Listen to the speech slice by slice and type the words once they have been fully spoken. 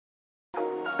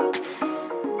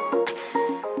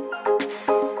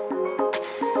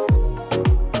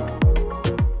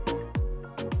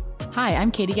Hi,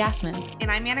 I'm Katie Gassman. And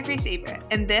I'm Anna Grace Averett,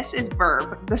 and this is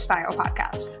Verve, the Style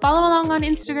Podcast. Follow along on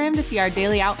Instagram to see our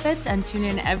daily outfits and tune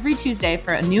in every Tuesday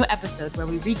for a new episode where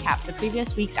we recap the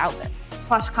previous week's outfits.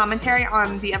 Plus commentary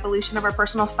on the evolution of our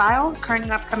personal style, current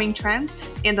and upcoming trends,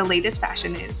 and the latest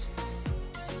fashion news.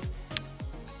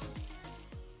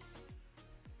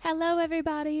 Hello,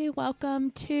 everybody.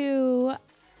 Welcome to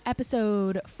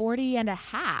episode 40 and a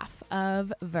half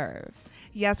of Verve.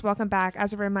 Yes, welcome back.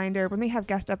 As a reminder, when we have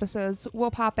guest episodes,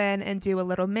 we'll pop in and do a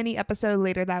little mini episode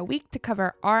later that week to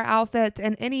cover our outfits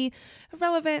and any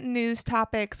relevant news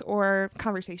topics or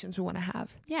conversations we want to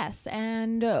have. Yes,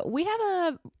 and we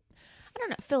have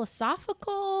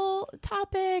philosophical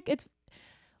topic. It's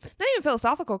not even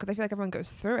philosophical because I feel like everyone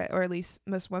goes through it, or at least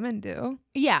most women do.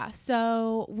 Yeah,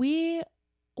 so we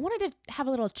wanted to have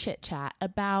a little chit chat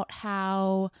about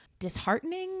how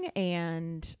disheartening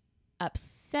and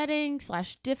upsetting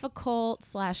 / difficult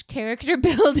 / character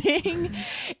building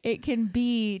it can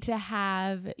be to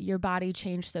have your body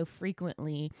change so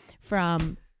frequently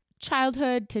from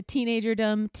childhood to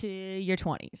teenagerdom to your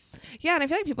 20s. Yeah, and I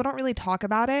feel like people don't really talk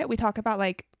about it. We talk about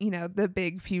the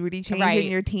big puberty change in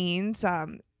your teens.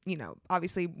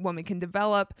 Obviously women can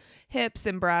develop hips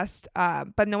and breasts,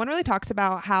 but no one really talks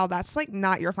about how that's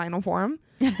not your final form.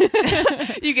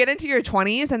 You get into your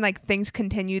 20s and things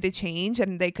continue to change,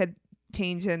 and they could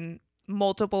change in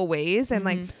multiple ways,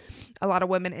 and a lot of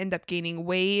women end up gaining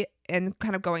weight and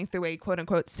kind of going through a quote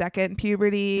unquote second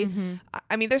puberty.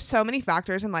 I mean, there's so many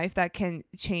factors in life that can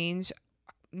change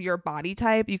your body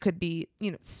type. You could be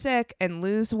sick and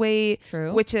lose weight.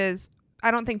 True. Which is, I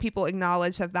don't think people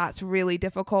acknowledge that that's really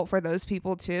difficult for those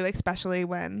people too, especially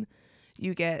when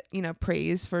you get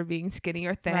praise for being skinny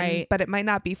or thin. Right. But it might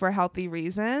not be for a healthy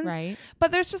reason. Right.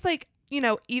 But there's just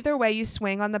either way you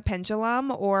swing on the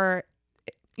pendulum or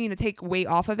take weight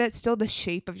off of it, still the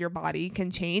shape of your body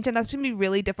can change. And that's going to be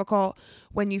really difficult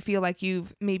when you feel like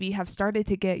you've maybe have started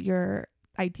to get your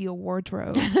ideal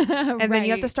wardrobe and then you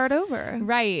have to start over.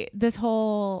 Right. This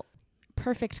whole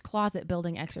perfect closet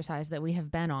building exercise that we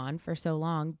have been on for so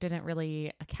long didn't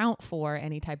really account for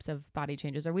any types of body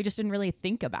changes, or we just didn't really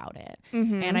think about it.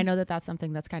 And I know that that's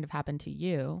something that's kind of happened to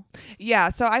you. Yeah.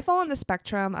 So I fall on the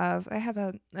spectrum of, I have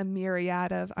a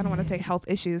myriad of, I don't want to say health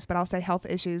issues, but I'll say health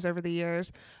issues over the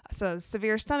years. So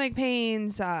severe stomach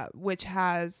pains, which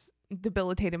has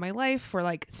debilitated my life for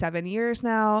 7 years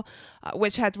now,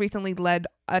 which has recently led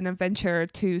an adventure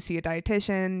to see a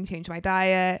dietitian, change my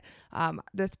diet.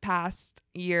 This past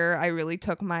year, I really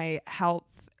took my health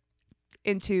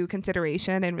into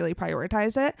consideration and really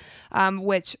prioritize it,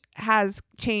 which has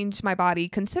changed my body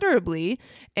considerably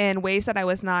in ways that I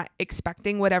was not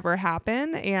expecting would ever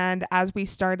happen. And as we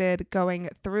started going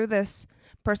through this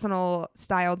personal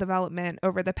style development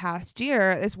over the past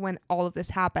year is when all of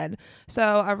this happened.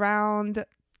 So around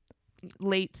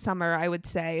late summer, I would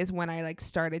say, is when I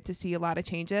started to see a lot of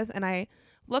changes, and I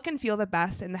look and feel the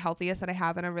best and the healthiest that I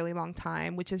have in a really long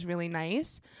time, which is really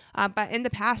nice. But in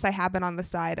the past, I have been on the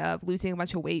side of losing a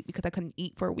bunch of weight because I couldn't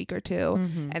eat for a week or two,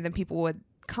 and then people would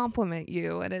compliment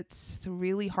you, and it's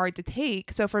really hard to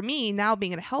take. So for me, now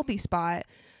being in a healthy spot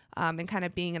and kind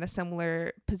of being in a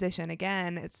similar position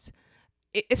again,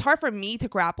 it's hard for me to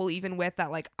grapple even with that,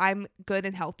 I'm good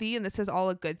and healthy and this is all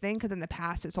a good thing, because in the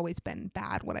past it's always been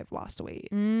bad when I've lost weight.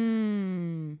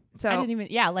 So I didn't even,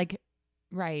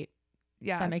 right.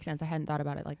 Yeah. That makes sense. I hadn't thought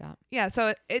about it like that. Yeah.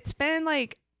 So it's been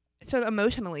so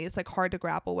emotionally it's hard to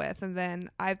grapple with. And then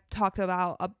I've talked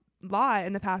about a lot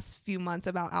in the past few months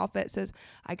about outfits, as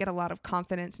I get a lot of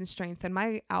confidence and strength in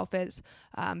my outfits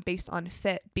based on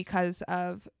fit because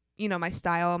of my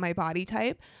style and my body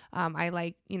type. I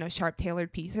like, sharp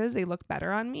tailored pieces. They look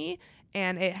better on me.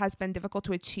 And it has been difficult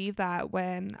to achieve that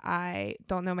when I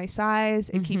don't know my size.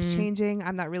 It keeps changing.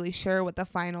 I'm not really sure what the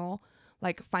final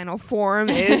form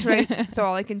is, right? So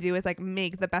all I can do is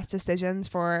make the best decisions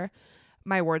for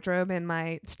my wardrobe and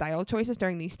my style choices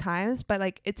during these times.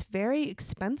 But it's very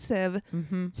expensive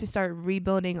to start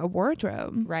rebuilding a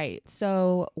wardrobe. Right.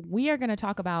 So we are going to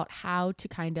talk about how to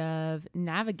kind of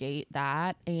navigate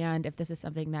that. And if this is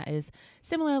something that is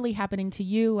similarly happening to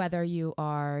you, whether you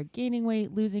are gaining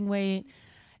weight, losing weight,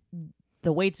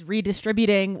 the weight's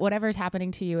redistributing, whatever's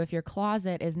happening to you, if your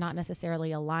closet is not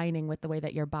necessarily aligning with the way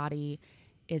that your body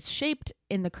is shaped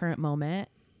in the current moment,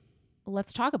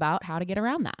 let's talk about how to get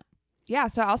around that. Yeah,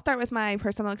 so I'll start with my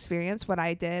personal experience. What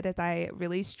I did is I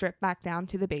really stripped back down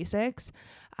to the basics.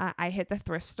 I hit the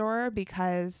thrift store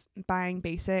because buying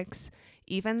basics,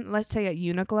 even let's say at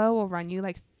Uniqlo, will run you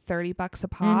 $30 a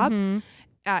pop.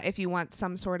 If you want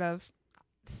some sort of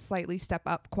slightly step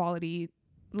up quality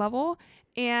level.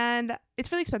 And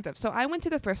it's really expensive. So I went to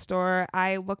the thrift store.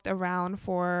 I looked around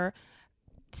for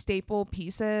staple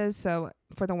pieces. So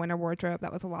for the winter wardrobe,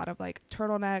 that was a lot of like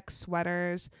turtlenecks,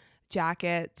 sweaters,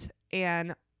 jackets,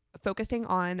 and focusing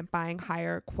on buying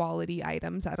higher quality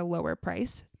items at a lower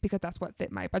price because that's what fit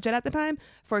my budget at the time.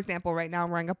 For example, right now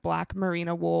I'm wearing a black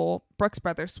merino wool Brooks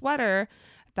Brothers sweater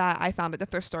that I found at the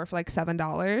thrift store for like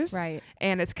 $7. Right.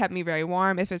 And it's kept me very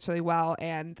warm. It fits really well.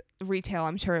 And retail,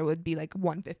 I'm sure it would be like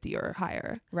 $150 or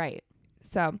higher. Right.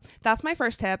 So that's my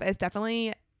first tip, is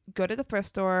definitely go to the thrift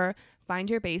store, find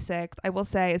your basics. I will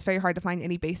say it's very hard to find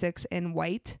any basics in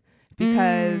white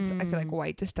because I feel like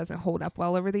white just doesn't hold up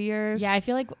well over the years. Yeah, I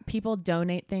feel like people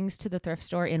donate things to the thrift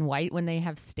store in white when they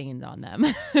have stains on them.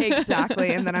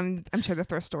 Exactly. And then I'm sure the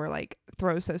thrift store like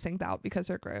throws those things out because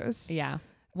they're gross. Yeah.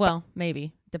 Well,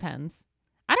 maybe. Depends.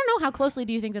 I don't know, how closely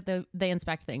do you think that they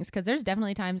inspect things? Because there's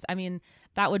definitely times, I mean,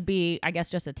 that would be, I guess,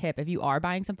 just a tip. If you are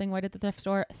buying something white at the thrift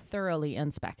store, thoroughly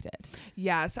inspect it.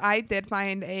 Yes, I did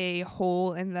find a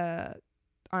hole in the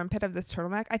armpit of this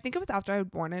turtleneck. I think it was after I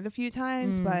had worn it a few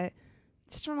times, but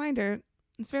just a reminder,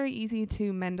 it's very easy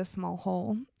to mend a small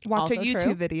hole. Watch Also a YouTube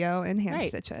true. video and hand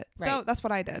stitch it. Right. So that's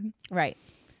what I did. Right.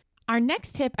 Our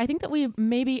next tip, I think that we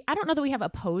maybe, I don't know that we have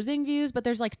opposing views, but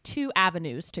there's like two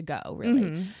avenues to go, really.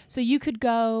 Mm-hmm. So you could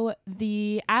go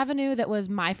the avenue that was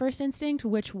my first instinct,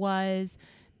 which was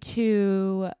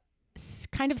to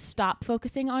kind of stop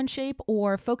focusing on shape,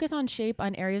 or focus on shape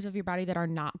on areas of your body that are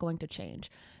not going to change.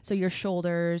 So your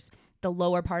shoulders, the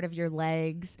lower part of your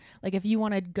legs. Like if you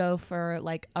want to go for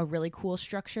like a really cool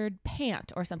structured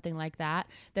pant or something like that,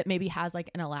 that maybe has like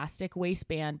an elastic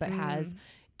waistband, but has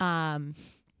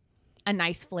a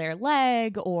nice flare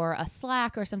leg or a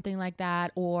slack or something like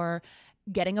that, or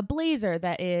getting a blazer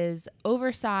that is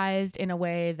oversized in a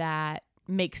way that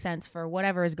makes sense for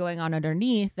whatever is going on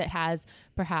underneath, that has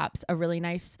perhaps a really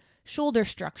nice shoulder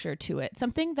structure to it.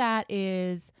 Something that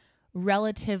is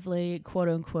relatively quote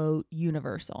unquote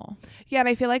universal. Yeah, and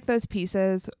I feel like those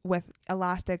pieces with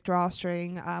elastic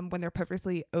drawstring, when they're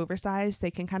perfectly oversized,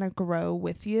 they can kind of grow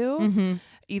with you.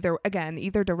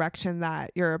 Either direction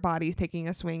that your body's taking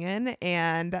a swing in,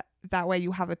 and that way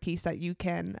you have a piece that you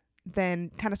can then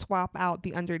kind of swap out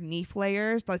the underneath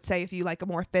layers. Let's say if you like a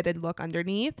more fitted look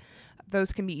underneath,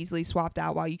 those can be easily swapped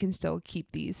out while you can still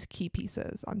keep these key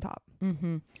pieces on top.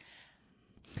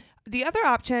 The other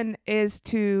option is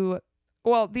the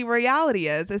reality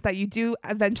is that you do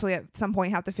eventually at some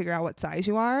point have to figure out what size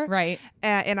you are. Right.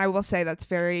 And I will say that's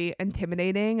very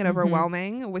intimidating and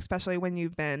overwhelming, especially when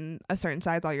you've been a certain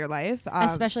size all your life.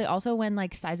 Especially also when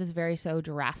like sizes vary so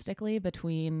drastically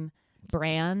between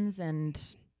brands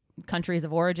and countries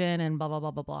of origin and blah, blah,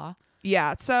 blah, blah, blah.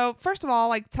 Yeah. So first of all,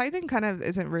 like sizing kind of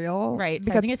isn't real. Right.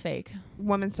 Because Sizing is fake.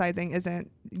 women's sizing isn't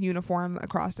uniform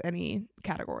across any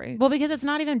category. Well, because it's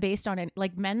not even based on it.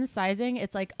 Like men's sizing,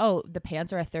 it's like, oh, the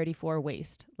pants are a 34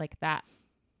 waist. Like that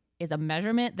is a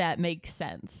measurement that makes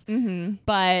sense.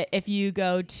 But if you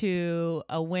go to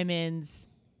a women's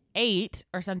 8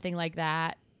 or something like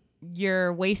that,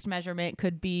 your waist measurement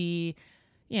could be,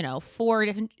 4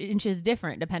 different inches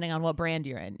different depending on what brand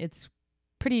you're in. It's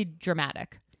pretty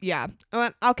dramatic. Yeah.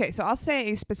 Okay. So I'll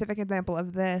say a specific example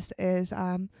of this is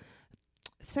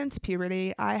since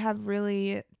puberty, I have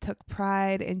really took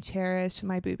pride and cherished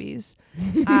my boobies.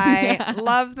 I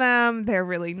love them. They're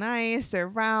really nice. They're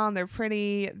round. They're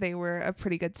pretty. They were a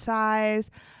pretty good size.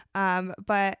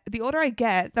 But the older I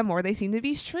get, the more they seem to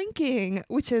be shrinking,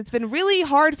 which has been really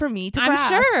hard for me to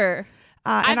grasp. I'm sure.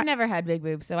 I've never had big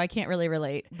boobs, so I can't really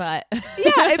relate, but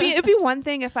yeah, I mean, it'd be one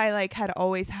thing if I like had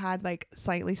always had like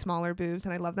slightly smaller boobs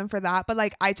and I love them for that. But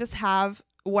like, I just have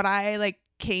what I like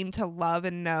came to love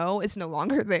and know is no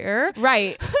longer there.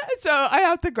 Right. So I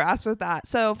have to grasp with that.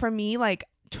 So for me, like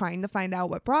trying to find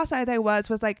out what bra size I was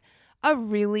like a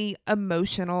really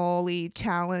emotionally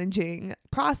challenging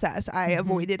process. I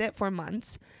avoided it for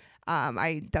months.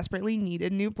 I desperately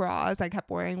needed new bras. I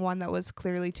kept wearing one that was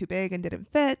clearly too big and didn't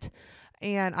fit.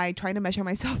 And I tried to measure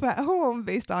myself at home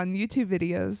based on YouTube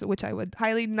videos, which I would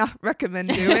highly not recommend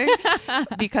doing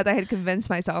because I had convinced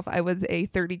myself I was a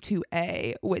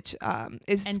 32A, which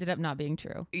is ended up not being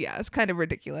true. Yeah, it's kind of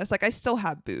ridiculous. Like I still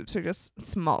have boobs, they're just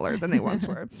smaller than they once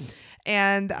were.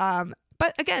 And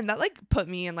but again, that like put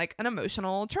me in like an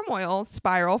emotional turmoil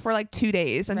spiral for like 2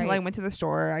 days until I went to the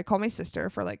store. I called my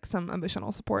sister for like some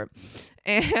emotional support.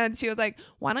 And she was like,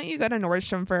 why don't you go to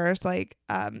Nordstrom first? Like,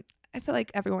 I feel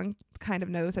like everyone kind of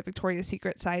knows that Victoria's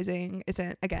Secret sizing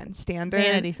isn't, again, standard.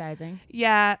 Vanity sizing.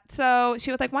 Yeah. So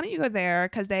she was like, why don't you go there?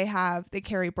 Because they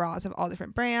carry bras of all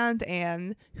different brands,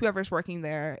 and whoever's working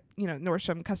there,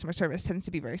 Nordstrom customer service tends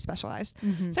to be very specialized.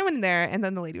 Mm-hmm. So I went in there, and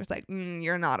then the lady was like,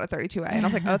 you're not a 32A. And I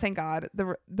was like, oh, thank God.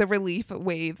 The relief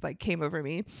wave like came over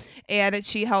me. And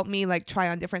she helped me like try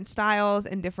on different styles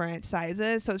and different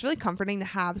sizes. So it's really comforting to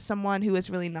have someone who is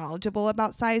really knowledgeable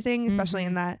about sizing, especially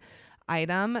in that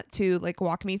item, to like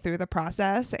walk me through the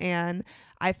process. And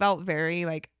I felt very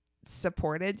like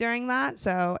supported during that.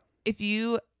 So if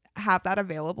you have that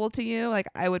available to you, like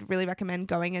I would really recommend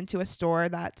going into a store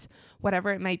that's,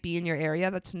 whatever it might be in your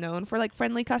area, that's known for like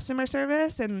friendly customer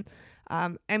service. And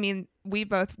I mean, we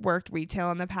both worked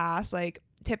retail in the past. Like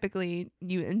typically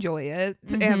you enjoy it,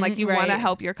 and like you want to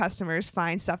help your customers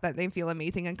find stuff that they feel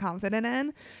amazing and confident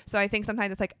in. So I think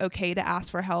sometimes it's like okay to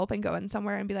ask for help and go in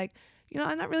somewhere and be like,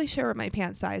 I'm not really sure what my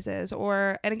pant size is.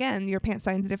 And again, your pant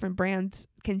size in different brands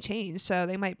can change. So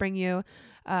they might bring you,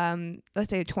 let's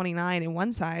say a 29 in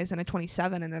one size and a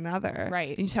 27 in another.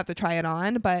 Right. You just have to try it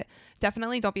on. But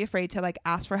definitely don't be afraid to like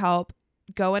ask for help.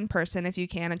 Go in person if you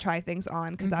can and try things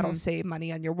on, because that'll save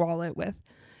money on your wallet with,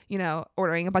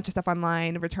 ordering a bunch of stuff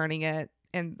online, returning it,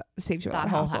 and saves you a lot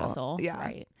of hassle. Yeah.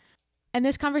 Right. And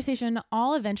this conversation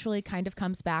all eventually kind of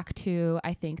comes back to,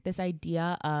 I think, this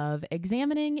idea of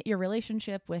examining your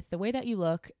relationship with the way that you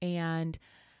look and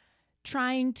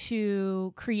trying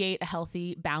to create a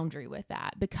healthy boundary with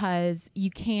that, because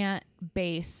you can't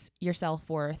base your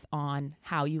self-worth on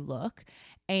how you look.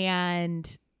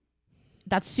 And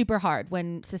that's super hard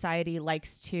when society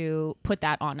likes to put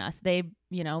that on us. They,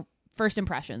 first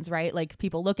impressions, right? Like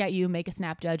people look at you, make a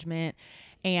snap judgment,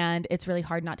 and it's really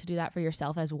hard not to do that for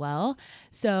yourself as well.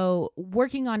 So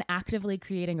working on actively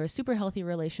creating a super healthy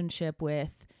relationship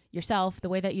with yourself, the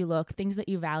way that you look, things that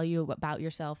you value about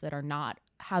yourself that are not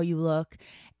how you look,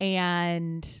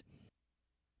 and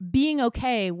being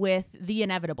okay with the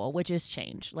inevitable, which is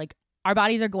change. Like our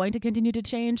bodies are going to continue to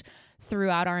change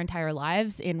throughout our entire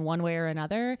lives in one way or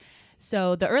another.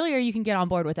 So the earlier you can get on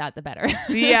board with that, the better.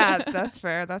 Yeah, that's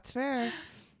fair. That's fair.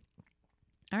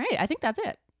 All right. I think that's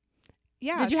it.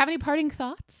 Yeah. Did you have any parting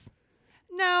thoughts?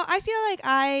 No, I feel like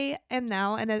I am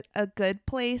now in a good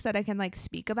place that I can like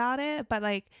speak about it. But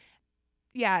like,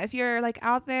 yeah, if you're like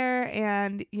out there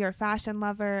and you're a fashion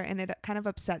lover and it kind of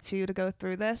upsets you to go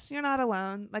through this, you're not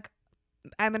alone. Like,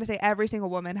 I'm going to say every single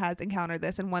woman has encountered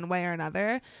this in one way or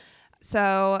another.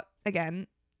 So again,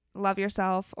 love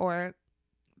yourself, or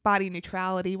body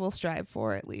neutrality we'll strive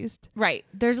for, at least. Right.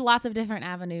 There's lots of different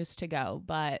avenues to go,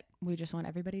 but we just want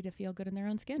everybody to feel good in their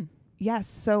own skin. Yes.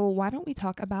 So why don't we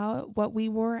talk about what we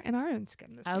wore in our own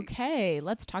skin this week? Okay,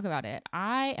 let's talk about it.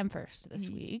 I am first this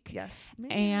week. Yes.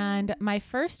 And my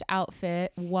first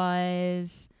outfit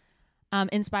was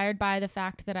inspired by the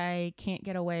fact that I can't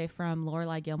get away from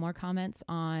Lorelai Gilmore comments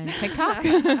on TikTok.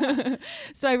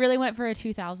 So I really went for a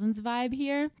 2000s vibe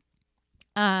here.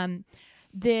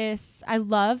 I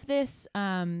love this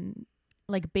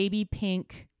like baby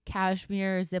pink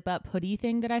cashmere zip up hoodie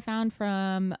thing that I found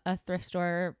from a thrift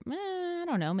store. I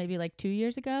don't know, maybe like 2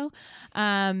 years ago.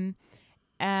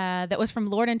 That was from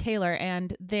Lord & Taylor,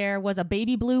 and there was a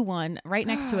baby blue one right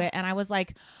next to it. And I was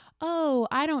like, oh,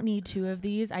 I don't need two of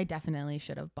these. I definitely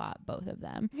should have bought both of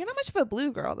them. You're not much of a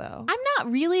blue girl, though. I'm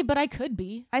not really, but I could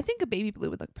be. I think a baby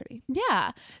blue would look pretty.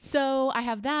 Yeah. So I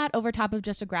have that over top of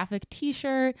just a graphic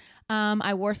t-shirt.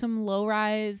 I wore some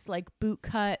low-rise, like boot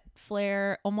cut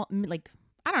flare, almost like,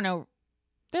 I don't know.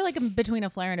 They're like between a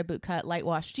flare and a boot cut light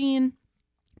wash jean.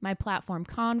 My platform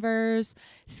Converse,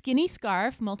 skinny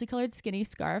scarf, multicolored skinny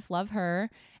scarf, love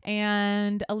her,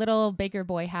 and a little Baker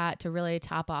Boy hat to really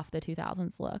top off the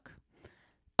 2000s look.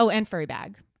 Oh, and furry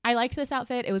bag. I liked this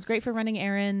outfit. It was great for running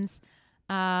errands.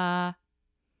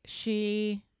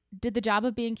 She did the job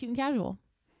of being cute and casual.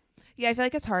 Yeah, I feel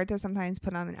like it's hard to sometimes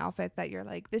put on an outfit that you're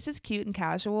like, this is cute and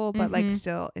casual, but like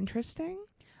still interesting.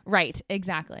 Right,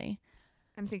 exactly.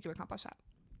 I think you accomplished that.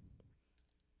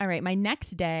 All right, my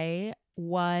next day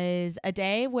was a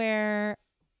day where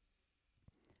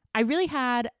I really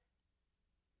had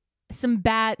some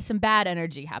bad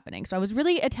energy happening. So I was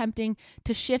really attempting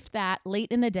to shift that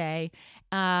late in the day.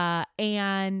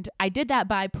 And I did that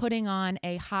by putting on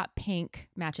a hot pink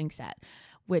matching set,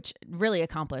 which really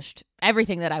accomplished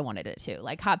everything that I wanted it to.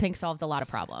 Like hot pink solves a lot of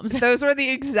problems. Those were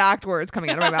the exact words coming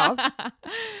out of my mouth.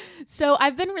 So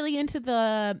I've been really into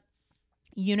the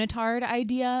unitard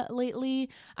idea lately.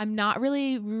 I'm not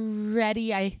really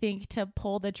ready, I think, to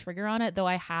pull the trigger on it, though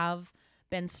I have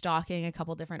been stalking a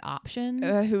couple different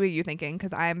options. Who are you thinking?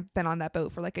 Because I've been on that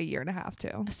boat for like a year and a half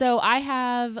too. So I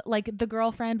have like the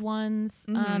girlfriend ones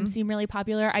seem really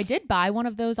popular. I did buy one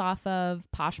of those off of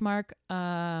Poshmark.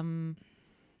 I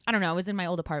don't know. It was in my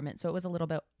old apartment, so it was a little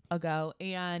bit ago,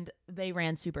 and they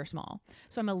ran super small.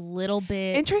 So I'm a little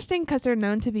bit interesting because they're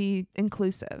known to be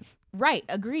inclusive. Right.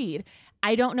 Agreed.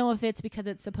 I don't know if it's because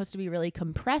it's supposed to be really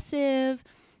compressive,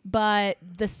 but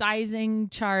the sizing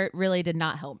chart really did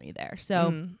not help me there.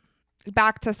 So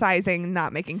back to sizing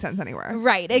not making sense anywhere.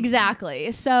 Right,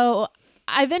 exactly. So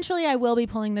eventually I will be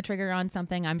pulling the trigger on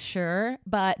something, I'm sure.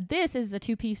 But this is a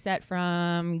 2-piece set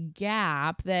from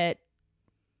Gap that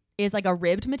is like a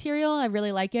ribbed material. I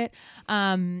really like it.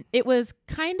 It was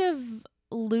kind of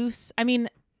loose. I mean,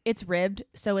 it's ribbed,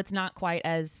 so it's not quite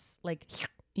as like,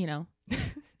 you know.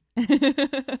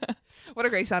 What a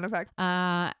great sound effect.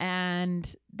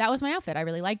 And that was my outfit. I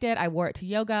really liked it. I wore it to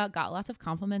yoga, got lots of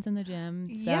compliments in the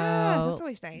gym. So yeah, that's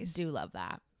always nice. Do love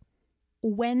that.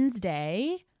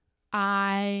 Wednesday,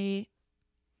 I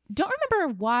don't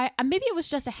remember why. Maybe it was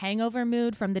just a hangover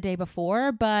mood from the day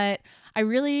before, but I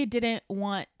really didn't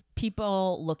want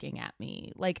people looking at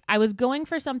me. Like I was going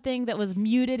for something that was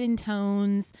muted in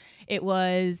tones. It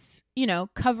was, you know,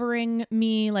 covering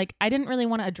me. Like I didn't really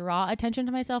want to draw attention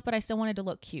to myself, but I still wanted to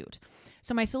look cute.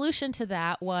 So my solution to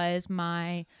that was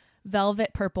my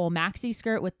velvet purple maxi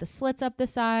skirt with the slits up the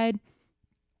side,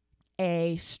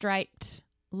 a striped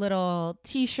little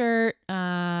t-shirt,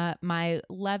 my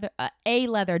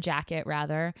leather jacket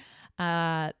rather.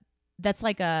 That's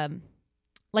like a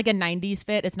 90s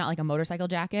fit. It's not like a motorcycle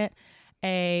jacket,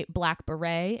 a black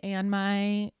beret, and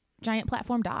my giant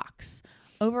platform Docs.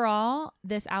 Overall,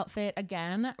 this outfit,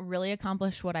 again, really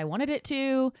accomplished what I wanted it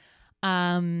to.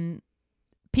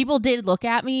 People did look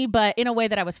at me, but in a way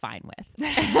that I was fine with.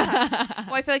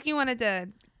 Well, I feel like you wanted to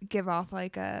give off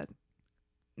like a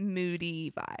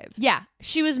moody vibe. Yeah,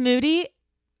 she was moody.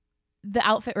 The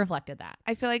outfit reflected that.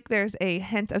 I feel like there's a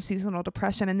hint of seasonal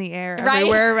depression in the air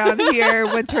everywhere around here.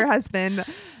 Winter has been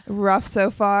rough so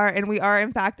far, and we are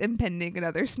in fact impending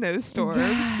another snowstorm.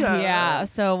 So. Yeah,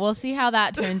 so we'll see how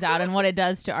that turns out and what it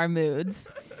does to our moods.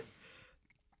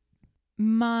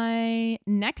 My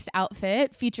next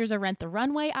outfit features a Rent the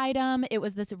Runway item. It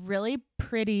was this really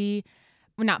pretty,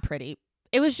 well, not pretty.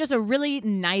 It was just a really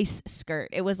nice skirt.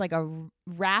 It was like a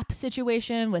wrap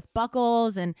situation with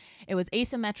buckles, and it was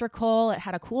asymmetrical. It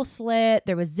had a cool slit.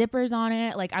 There was zippers on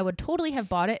it. Like I would totally have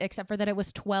bought it, except for that it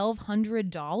was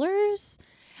 $1,200.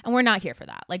 And we're not here for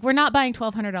that. Like we're not buying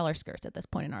 $1,200 skirts at this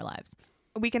point in our lives.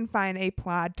 We can find a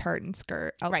plaid tartan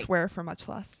skirt elsewhere for much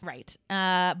less. Right.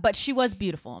 But she was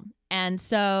beautiful. And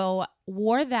so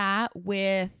wore that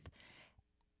with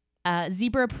a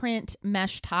zebra print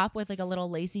mesh top with like a little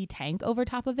lacy tank over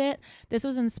top of it. This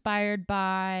was inspired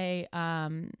by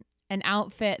an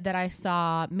outfit that I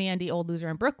saw Mandy, Old Loser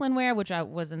in Brooklyn wear, which I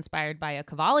was inspired by a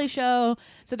Cavalli show.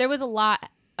 So there was a lot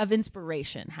of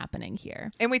inspiration happening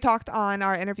here. And we talked on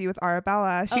our interview with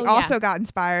Arabella. She also got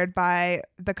inspired by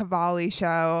the Cavalli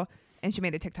show, and she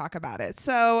made a TikTok about it.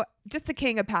 So just the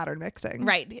king of pattern mixing.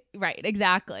 Right,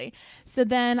 exactly. So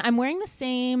then I'm wearing the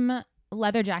same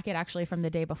leather jacket actually from the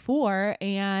day before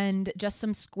and just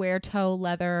some square toe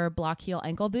leather block heel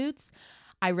ankle boots.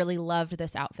 I really loved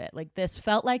this outfit. Like this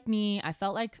felt like me. I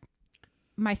felt like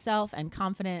myself and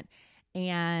confident,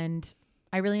 and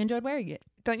I really enjoyed wearing it.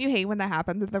 Don't you hate when that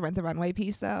happens with the Rent the Runway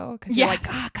piece though? Because you're like,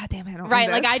 God damn it, I don't right,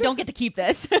 own like this. I don't get to keep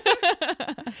this.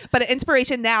 But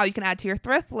inspiration now you can add to your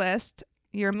thrift list,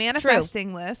 your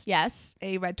manifesting list. Yes.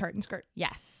 A red tartan skirt.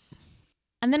 Yes.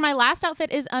 And then my last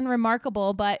outfit is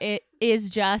unremarkable, but it is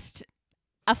just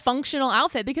a functional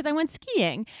outfit because I went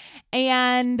skiing.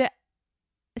 And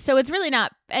so it's really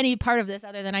not any part of this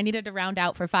other than I needed to round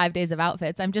out for 5 days of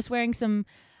outfits. I'm just wearing some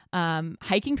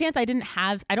hiking pants. I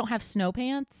don't have snow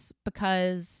pants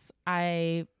because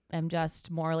I am just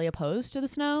morally opposed to the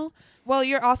snow. Well,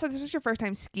 this was your first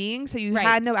time skiing, so you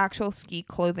had no actual ski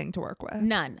clothing to work with.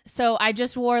 None. So I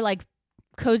just wore like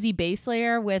cozy base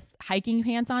layer with hiking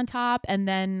pants on top, and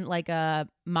then like a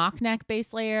mock neck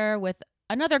base layer with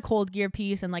another cold gear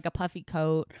piece and like a puffy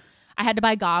coat. I had to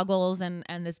buy goggles and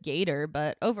this gaiter,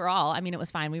 but overall, I mean, it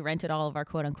was fine. We rented all of our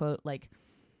quote unquote like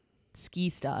ski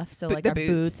stuff, so like our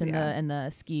boots and the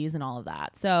skis and all of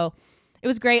that. So it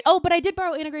was great. Oh, but I did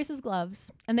borrow Anna Grace's gloves,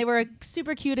 and they were a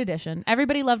super cute addition.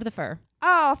 Everybody loved the fur.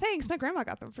 Oh, thanks. My grandma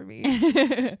got them for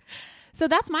me. So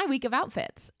that's my week of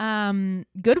outfits.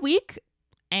 Good week.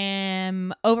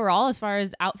 And overall, as far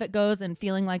as outfit goes and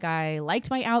feeling like I liked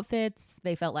my outfits,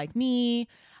 they felt like me.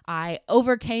 I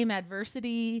overcame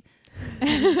adversity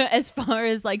as far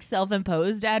as like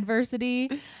self-imposed adversity.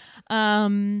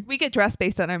 We get dressed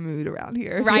based on our mood around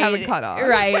here. If Right. you haven't caught on.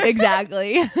 Right.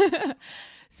 Exactly.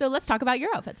 So let's talk about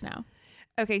your outfits now.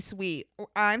 Okay, sweet.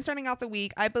 I'm starting out the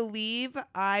week. I believe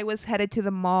I was headed to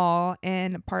the mall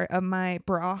in part of my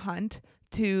bra hunt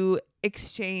to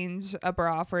exchange a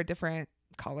bra for a different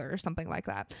color or something like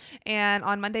that. And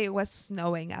on Monday it was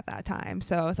snowing at that time.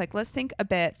 So I was like, let's think a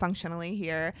bit functionally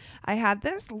here. I had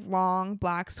this long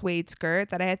black suede skirt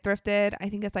that I had thrifted. I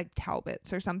think it's like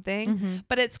Talbot's or something.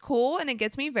 But it's cool and it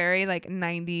gets me very like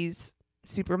 90s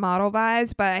supermodel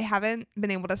vibes, but I haven't been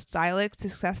able to style it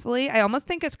successfully. I almost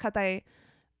think it's because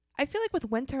I feel like with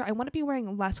winter, I want to be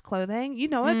wearing less clothing. You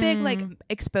know, a big like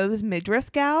exposed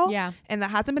midriff gal. Yeah. And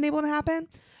that hasn't been able to happen.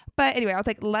 But anyway, I was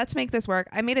like, let's make this work.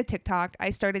 I made a TikTok.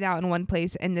 I started out in one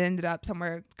place and ended up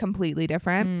somewhere completely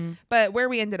different. But where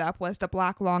we ended up was the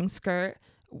black long skirt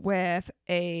with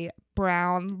a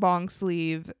brown long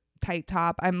sleeve tight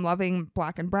top. I'm loving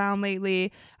black and brown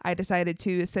lately. I decided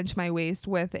to cinch my waist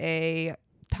with a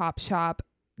Topshop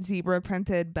zebra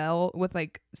printed belt with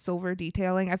like silver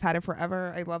detailing. I've had it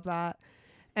forever. I love that.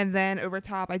 And then over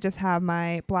top, I just have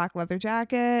my black leather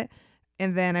jacket.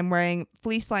 And then I'm wearing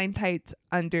fleece line tights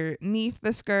underneath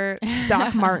the skirt.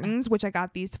 Doc Martens, which I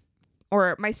got these,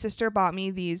 or my sister bought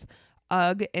me these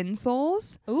UGG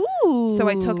insoles. Ooh. So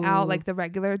I took out like the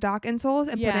regular Doc insoles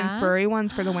and put in furry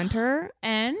ones for the winter.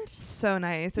 And so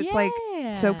nice. It's like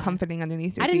so comforting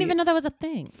underneath your feet. I didn't even know that was a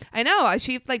thing. I know.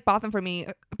 She like bought them for me.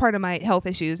 Part of my health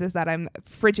issues is that I'm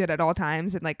frigid at all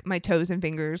times and like my toes and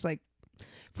fingers like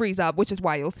freeze up, which is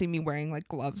why you'll see me wearing like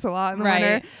gloves a lot in the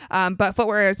winter. But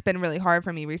footwear has been really hard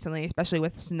for me recently, especially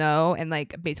with snow and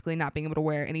like basically not being able to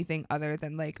wear anything other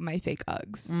than like my fake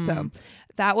Uggs. So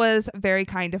that was very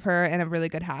kind of her and a really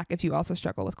good hack if you also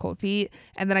struggle with cold feet.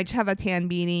 And then I just have a tan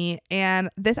beanie, and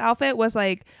this outfit was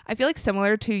like, I feel like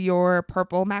similar to your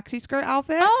purple maxi skirt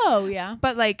outfit. Oh yeah.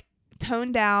 But like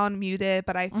toned down, muted,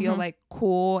 but I feel like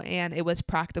cool, and it was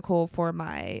practical for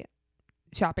my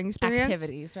shopping experience.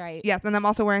 Activities, right? Yeah, and I'm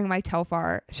also wearing my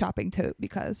Telfar shopping tote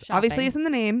because obviously it's in the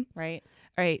name. Right.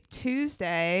 All right,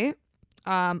 Tuesday.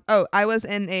 I was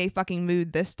in a fucking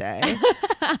mood this day.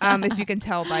 If you can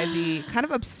tell by the kind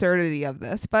of absurdity of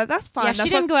this, but that's fun. Yeah, she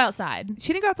didn't go outside.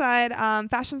 She didn't go outside.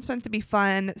 Fashion's meant to be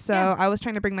fun, so I was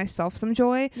trying to bring myself some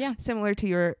joy. Yeah, similar to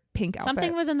your pink outfit.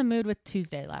 Something was in the mood with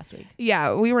Tuesday last week.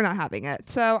 Yeah, we were not having it.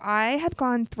 So I had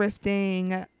gone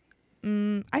thrifting.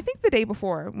 I think the day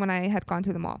before when I had gone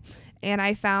to the mall, and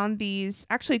I found these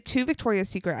actually 2 Victoria's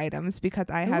Secret items because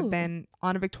I have been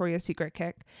on a Victoria's Secret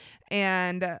kick,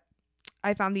 and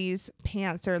I found these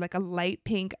pants. They're like a light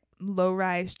pink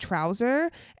low-rise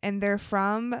trouser, and they're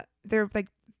like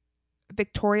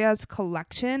Victoria's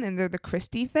collection, and they're the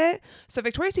Christie fit. So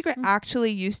Victoria's Secret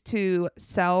actually used to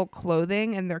sell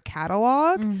clothing in their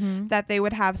catalog that they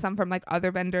would have some from like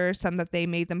other vendors, some that they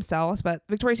made themselves, but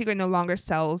Victoria's Secret no longer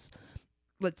sells,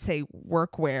 let's say,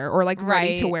 workwear or like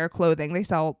ready to wear clothing. They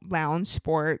sell lounge,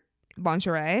 sport,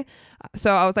 lingerie.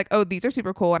 So I was like, oh, these are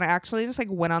super cool. And I actually just like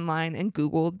went online and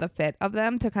Googled the fit of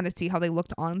them to kind of see how they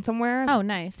looked on somewhere. Oh,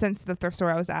 nice. Since the thrift store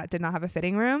I was at did not have a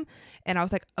fitting room. And I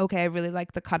was like, okay, I really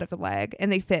like the cut of the leg,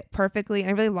 and they fit perfectly.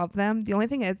 And I really love them. The only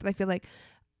thing is that I feel like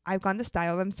I've gone to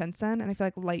style them since then, and I feel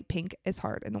like light pink is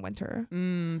hard in the winter.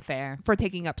 Fair. For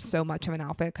taking up so much of an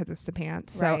outfit because it's the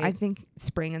pants. So I think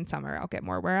spring and summer I'll get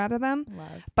more wear out of them.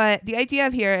 Love. But the idea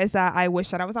of here is that I wish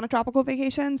that I was on a tropical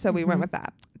vacation, so we went with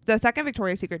that. The second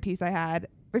Victoria's Secret piece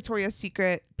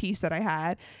that I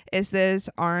had is this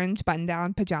orange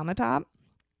button-down pajama top.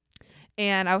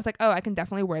 And I was like, oh, I can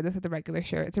definitely wear this with a regular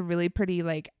shirt. It's a really pretty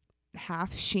like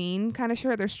half sheen kind of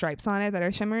shirt. There's stripes on it that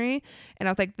are shimmery, and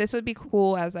I was like, this would be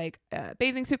cool as like a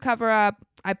bathing suit cover up.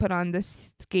 I put on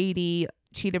this skatey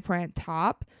cheetah print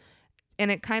top,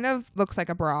 and it kind of looks like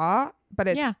a bra, but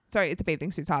it's a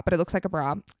bathing suit top, but it looks like a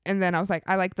bra. And then I was like,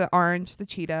 I like the orange, the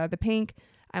cheetah, the pink.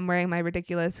 I'm wearing my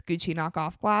ridiculous Gucci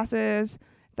knockoff glasses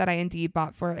that I indeed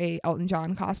bought for a Elton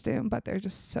John costume, but they're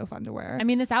just so fun to wear. I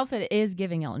mean, this outfit is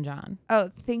giving Elton John.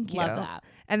 Oh, thank you. Love that.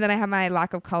 And then I have my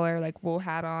lack of color like wool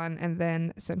hat on, and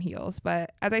then some heels.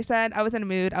 But as I said, I was in a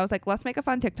mood. I was like, let's make a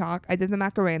fun TikTok. I did the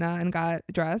Macarena and got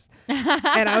dressed.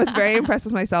 And I was very impressed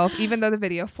with myself, even though the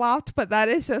video flopped. But that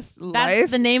is just life.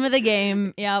 That's the name of the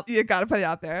game. Yep. You got to put it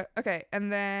out there. Okay.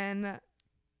 And then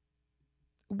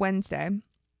Wednesday,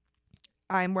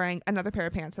 I'm wearing another pair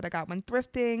of pants that I got when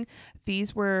thrifting.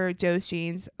 These were Joe's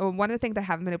jeans. One of the things I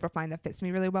haven't been able to find that fits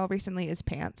me really well recently is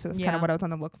pants. So that's kind of what I was on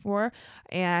the look for.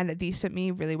 And these fit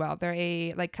me really well. They're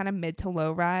a like kind of mid to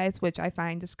low rise, which I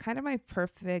find is kind of my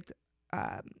perfect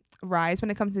rise when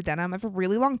it comes to denim. I have a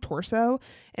really long torso,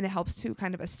 and it helps to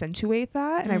kind of accentuate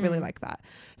that, and I really like that.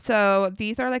 So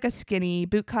these are like a skinny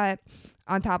boot cut.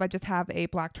 On top, I just have a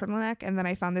black turtleneck, and then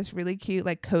I found this really cute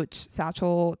like Coach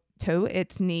satchel tote.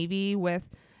 It's navy with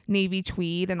navy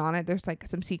tweed, and on it there's like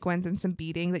some sequins and some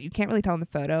beading that you can't really tell in the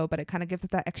photo, but it kind of gives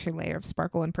it that extra layer of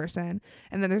sparkle in person.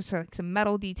 And then there's like some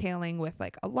metal detailing with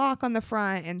like a lock on the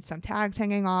front and some tags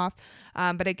hanging off,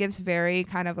 but it gives very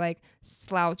kind of like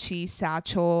slouchy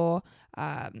satchel,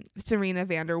 Serena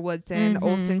van der Woodsen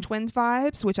Olsen twins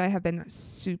vibes, which I have been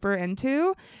super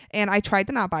into. And I tried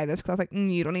to not buy this because I was like,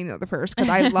 you don't need another purse, because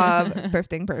I love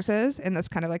thrifting purses, and that's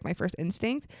kind of like my first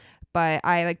instinct. But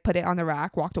I like put it on the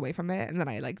rack, walked away from it, and then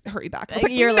I like hurried back. I was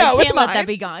like, You're no, like, it's can't let mine. that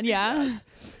be gone. Yeah.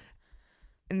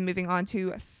 And moving on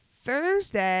to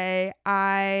Thursday,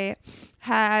 I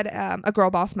had a girl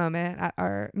boss moment at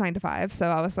our 9 to 5. So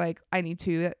I was like, I need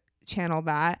to channel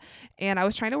that. And I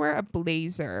was trying to wear a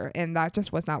blazer, and that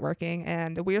just was not working.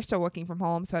 And we are still working from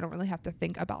home, so I don't really have to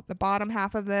think about the bottom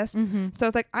half of this. So I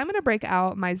was like, I'm going to break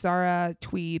out my Zara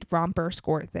tweed romper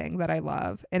skirt thing that I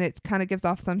love. And it kind of gives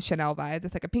off some Chanel vibes.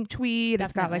 It's like a pink tweed. Definitely.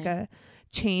 It's got like a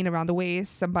chain around the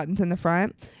waist, some buttons in the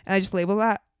front. And I just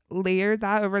layered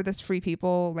that over this Free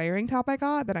People layering top I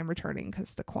got that I'm returning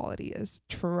because the quality is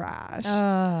trash.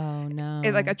 Oh no.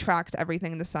 It like attracts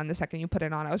everything in the sun the second you put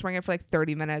it on. I was wearing it for like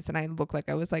 30 minutes and I looked like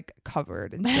I was like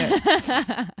covered and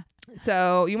shit.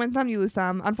 So you win some, you lose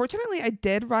some. Unfortunately, I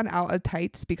did run out of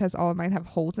tights because all of mine have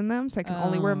holes in them, so I can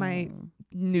only wear my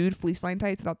nude fleece line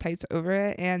tights without tights over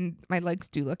it, and my legs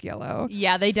do look yellow.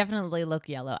 Yeah, they definitely look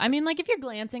yellow. I mean, like if you're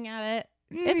glancing at it,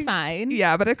 it's fine.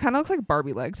 Yeah, but it kind of looks like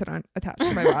Barbie legs that aren't attached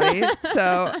to my body.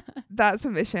 So that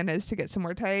submission is to get some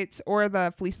more tights, or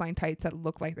the fleece line tights that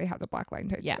look like they have the black line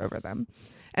tights over them.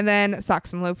 And then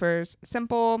socks and loafers.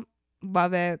 Simple.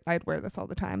 Love it. I'd wear this all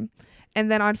the time.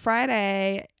 And then on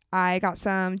Friday, I got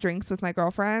some drinks with my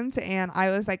girlfriends, and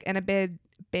I was like in a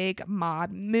big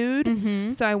mod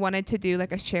mood. So I wanted to do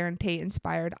like a Sharon Tate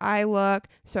inspired eye look.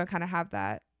 So I kind of have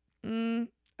that.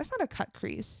 It's not a cut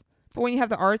crease, but when you have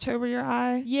the arch over your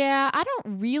eye. Yeah, I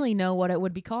don't really know what it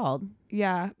would be called.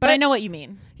 Yeah. But I know what you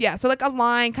mean. Yeah. So like a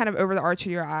line kind of over the arch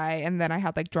of your eye. And then I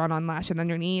had like drawn on lashes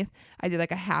underneath. I did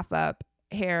like a half up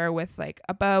hair with like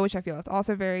a bow, which I feel is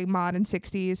also very mod and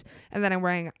 60s. And then I'm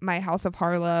wearing my House of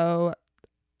Harlow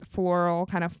floral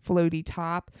kind of floaty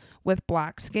top with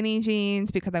black skinny jeans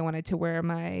because I wanted to wear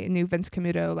my new Vince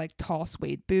Camuto like tall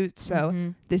suede boots.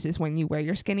 So this is when you wear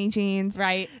your skinny jeans.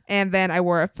 Right. And then I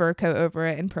wore a fur coat over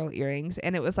it and pearl earrings.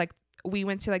 And it was like, we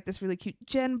went to like this really cute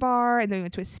gin bar, and then we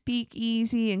went to a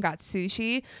speakeasy and got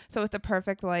sushi. So it's the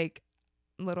perfect like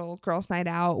little girls' night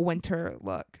out winter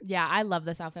look. Yeah, I love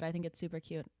this outfit. I think it's super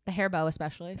cute. The hair bow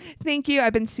especially. Thank you.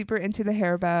 I've been super into the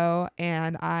hair bow,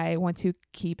 and I want to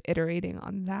keep iterating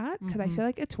on that because I feel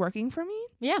like it's working for me.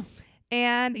 Yeah.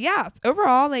 And yeah,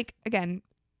 overall, like again,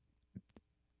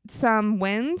 some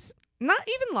wins, not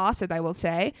even losses, I will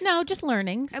say. No, just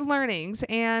learnings.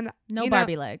 And no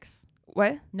Barbie legs.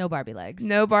 What? No Barbie legs.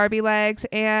 No Barbie legs.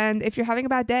 And if you're having a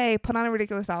bad day, put on a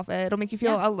ridiculous outfit. It'll make you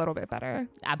feel a little bit better.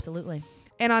 Absolutely.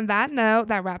 And on that note,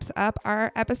 that wraps up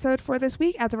our episode for this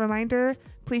week. As a reminder,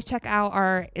 please check out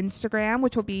our Instagram,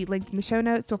 which will be linked in the show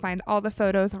notes. You'll find all the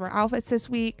photos of our outfits this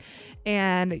week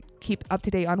and keep up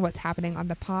to date on what's happening on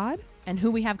the pod. And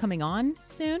who we have coming on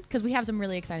soon, because we have some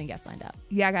really exciting guests lined up.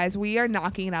 Yeah, guys, we are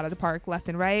knocking it out of the park left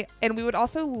and right. And we would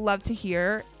also love to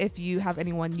hear if you have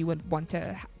anyone you would want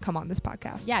to come on this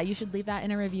podcast. Yeah, you should leave that in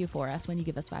a review for us when you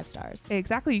give us 5 stars.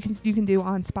 Exactly. You can do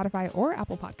on Spotify or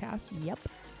Apple Podcasts. Yep.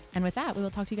 And with that, we will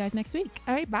talk to you guys next week.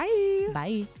 All right, bye.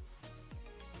 Bye.